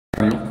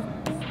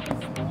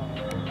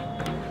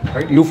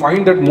right? You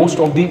find that most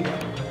of the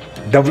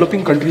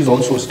developing countries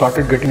also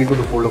started getting into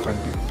the fold of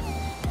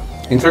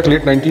NPM. In fact,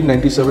 late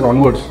 1997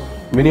 onwards,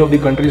 many of the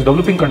countries,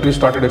 developing countries,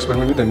 started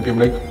experimenting with NPM.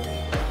 Like,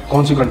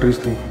 कौन सी countries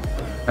थी?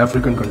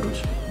 African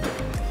countries,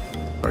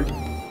 right?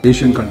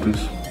 Asian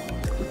countries,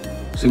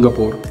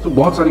 Singapore. So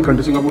बहुत सारी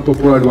countries, Singapore तो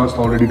पूरा advanced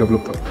था, already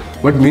developed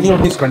था. But many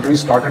of these countries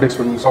started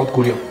experimenting. South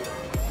Korea,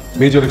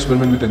 major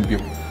experiment with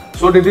NPM.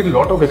 So they did a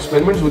lot of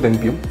experiments with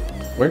NPM,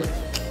 right?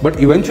 But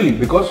eventually,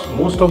 because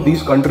most of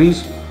these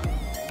countries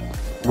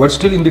were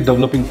still in the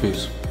developing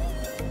phase,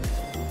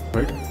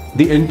 right?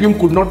 The NPM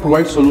could not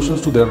provide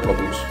solutions to their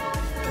problems.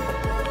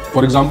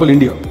 For example,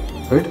 India,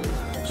 right?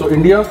 So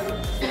India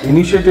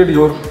initiated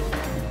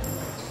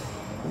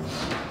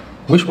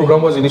which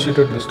program was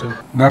initiated this time?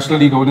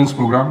 National E-Governance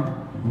Program.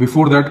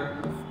 Before that,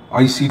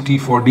 ICT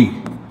for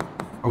D.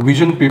 A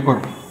vision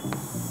paper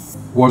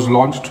was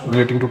launched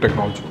relating to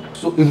technology.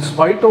 So in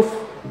spite of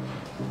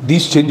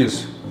these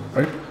changes,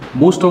 right,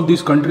 most of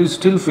these countries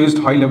still faced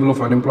high level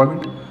of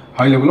unemployment,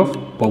 high level of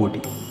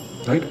poverty,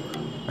 right?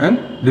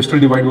 And digital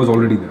divide was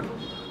already there.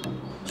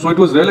 So it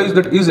was realized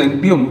that is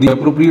NPM the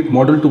appropriate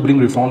model to bring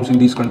reforms in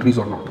these countries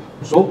or not?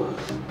 So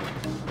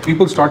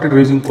people started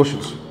raising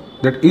questions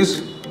that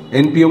is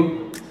NPM